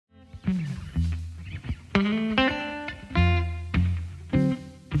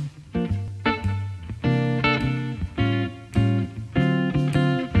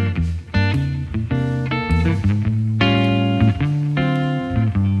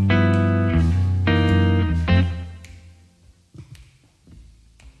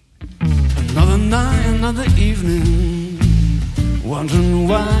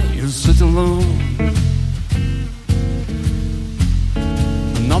sit alone.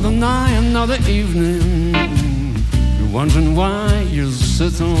 Another night, another evening, you're wondering why you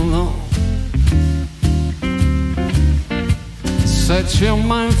sit alone. Set your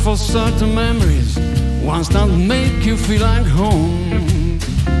mind for certain memories, ones that make you feel like home.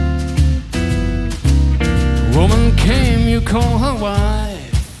 A woman came, you call her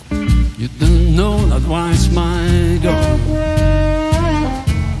wife, you didn't know that wives might go.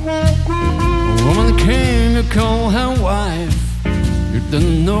 A woman came, you call her wife, you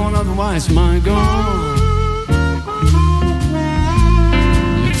didn't know that wives might go.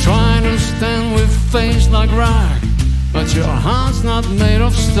 You try to stand with face like rock, but your heart's not made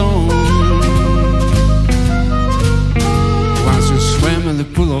of stone. Once you swim in the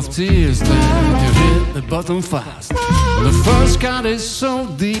pool of tears, then you hit the bottom fast. The first cut is so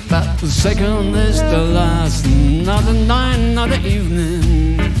deep that the second is the last. Another night, another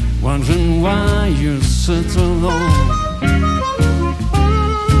evening, wondering why you sit alone.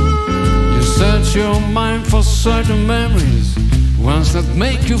 You search your mind for certain memories, ones that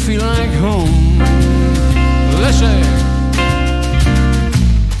make you feel like home. Leszek.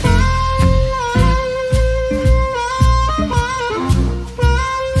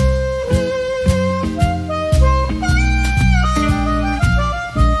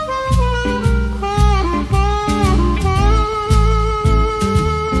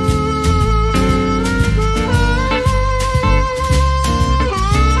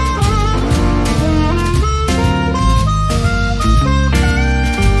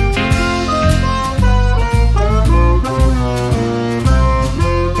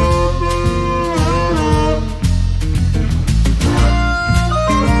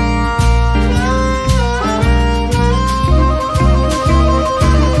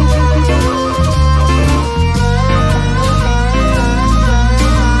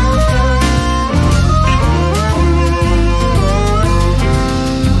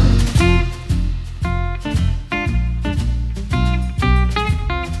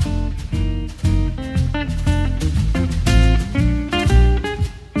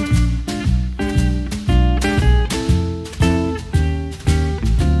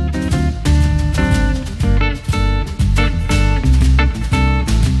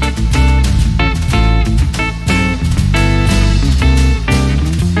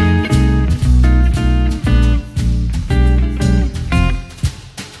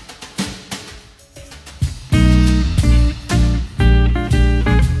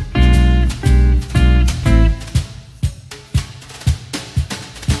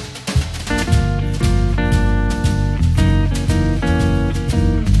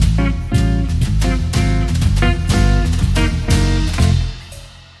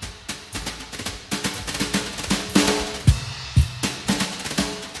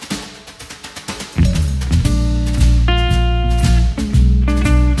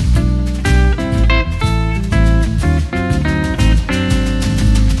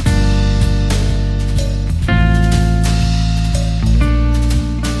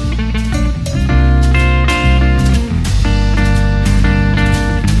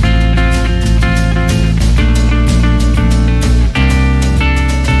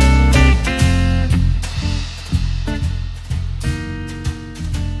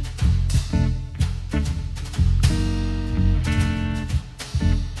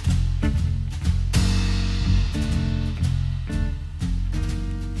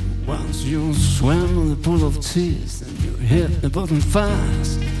 You swam in the pool of tears, and you hit the bottom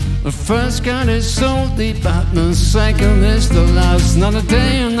fast. The first cut is so deep, but the second is the last. Another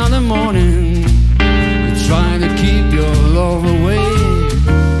day, another morning, you try to keep your love away.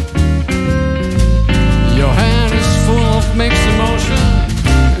 Your head is full of mixed emotion,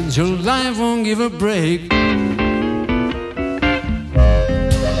 and your life won't give a break.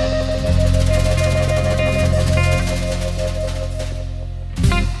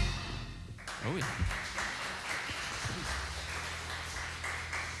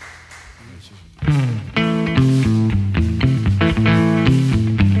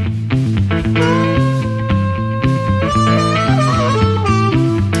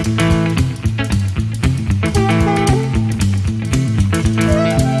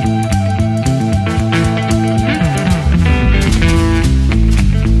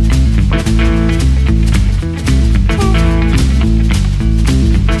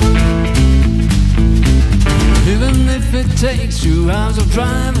 Takes 2 hours of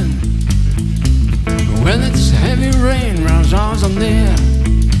driving. When it's heavy rain, round hours are near.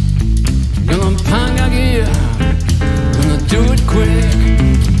 Gonna pack a gear, gonna do it quick.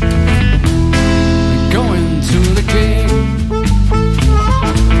 Going to the king.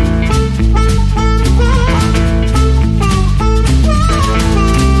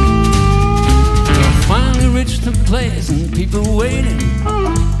 people waiting.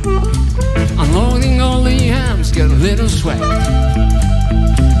 Unloading all the amps, get a little sweat.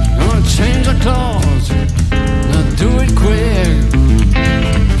 Gonna change our clothes, now do it quick.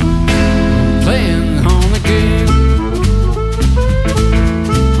 Playing on the gig.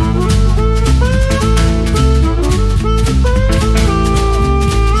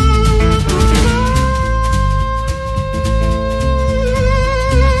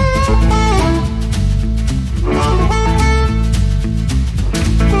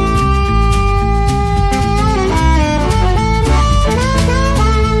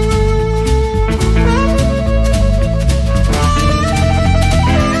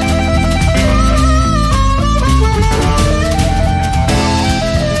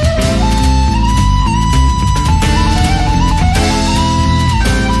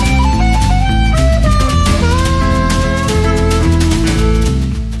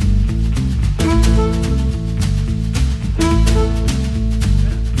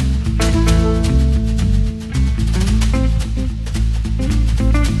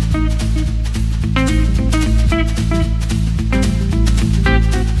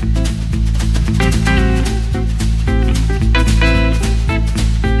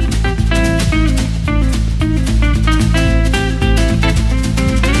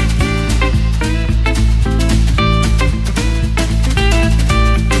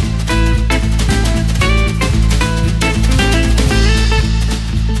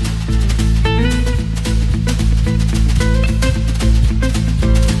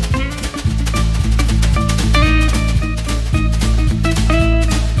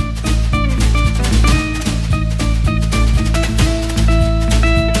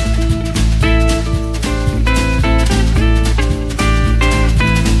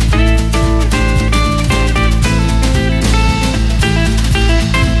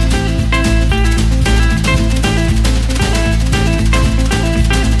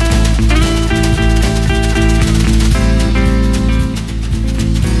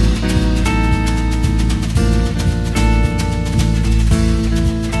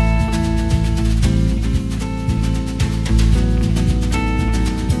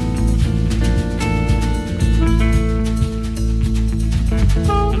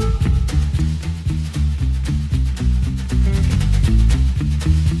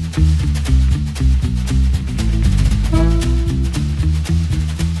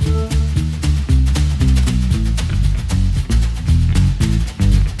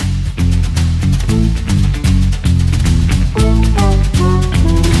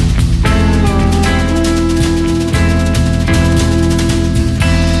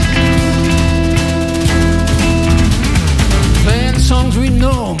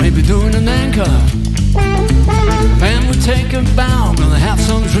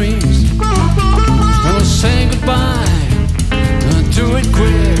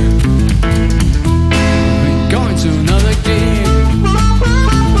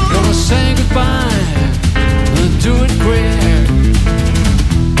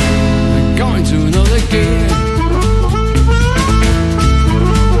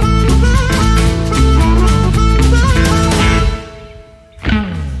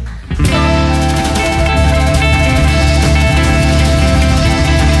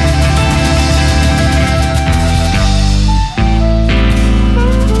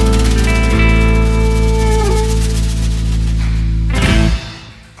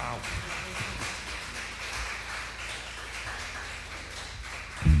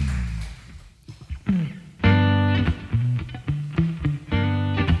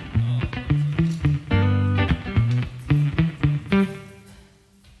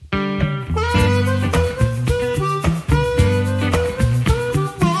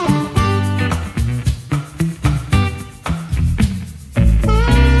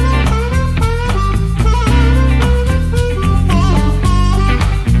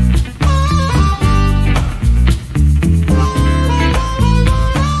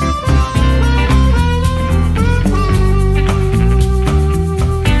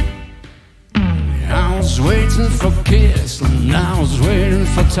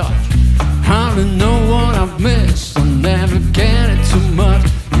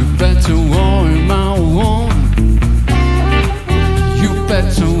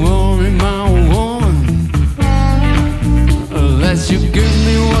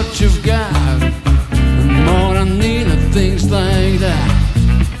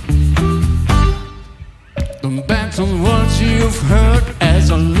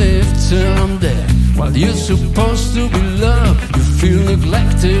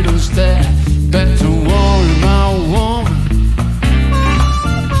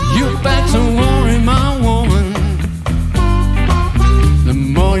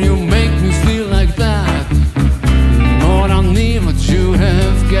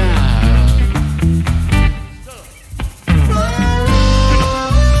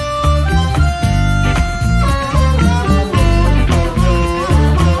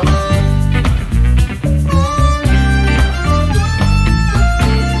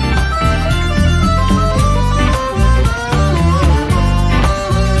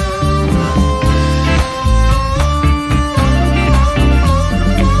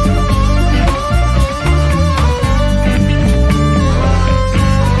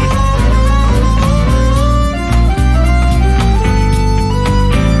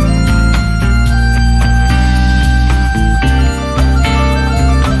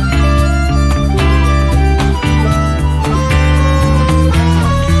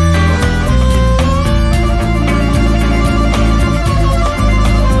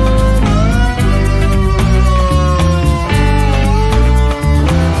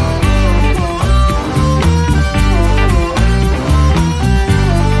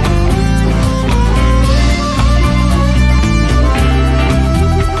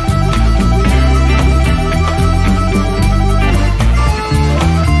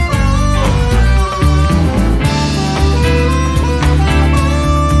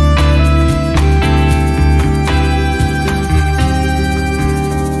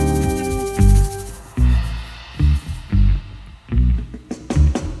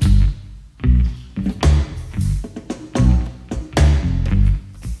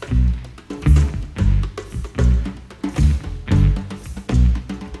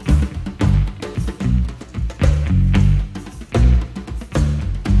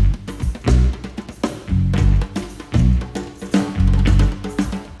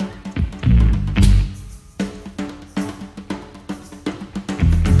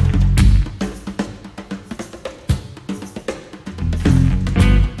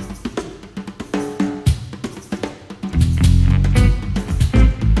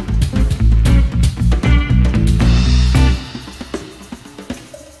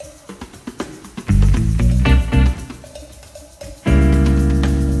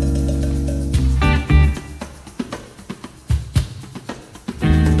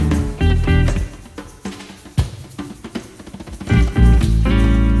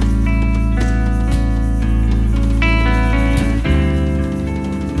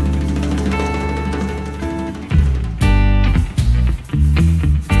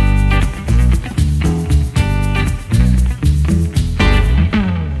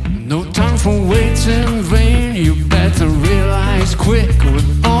 for waiting in vain. You better realize quick,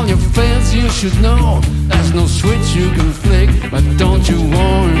 with all your fails you should know there's no switch you can flick. But don't you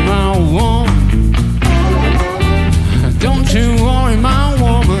worry, my woman, don't you worry, my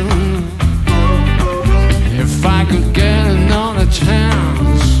woman. If I could get another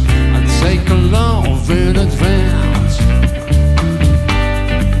chance, I'd take a love in advance.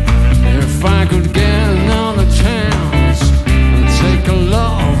 If I could get another chance, I'd take a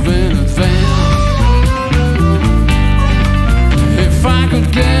love in advance. If I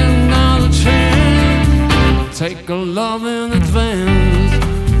could get another chance, take a love in advance.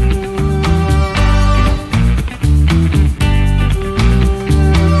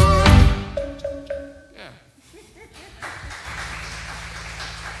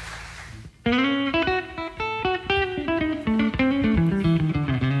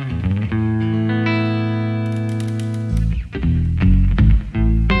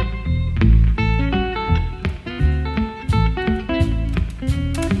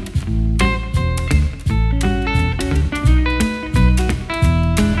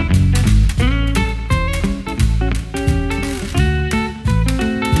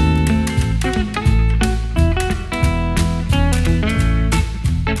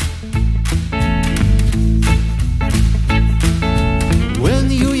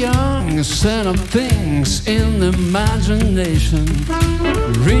 Set up things in imagination.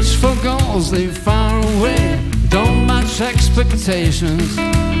 Reach for goals, they far away. Don't match expectations.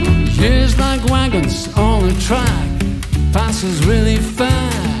 Years like wagons on a track, passes really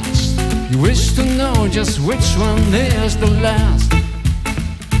fast. You wish to know just which one is the last.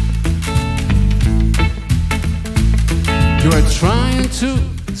 You are trying to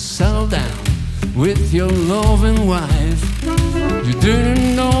settle down with your loving wife. You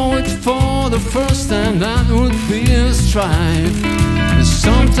didn't know it for the first time, that would be a strife. And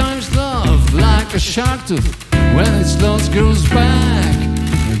sometimes love, like a shark tooth, when its lost goes back.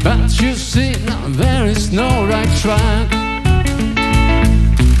 But you see, now there is no right track.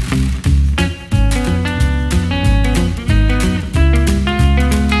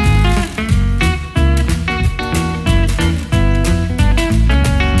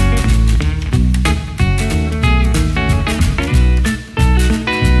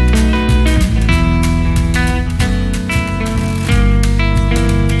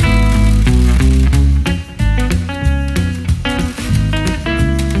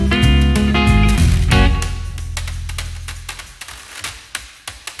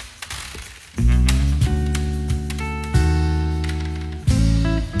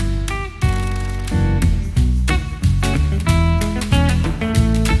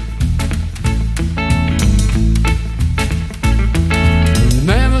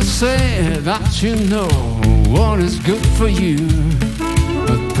 That you know what is good for you.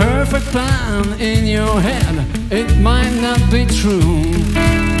 A perfect plan in your head, it might not be true.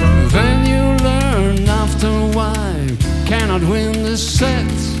 Then you learn after a while, cannot win the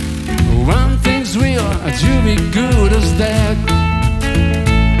set. One thing's real, to be good as dead.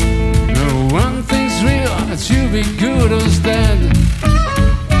 One thing's real, to be good as dead.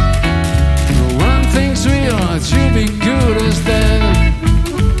 One thing's real, to be good as dead.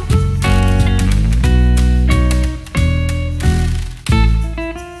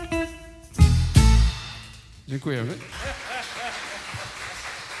 Dziękujemy.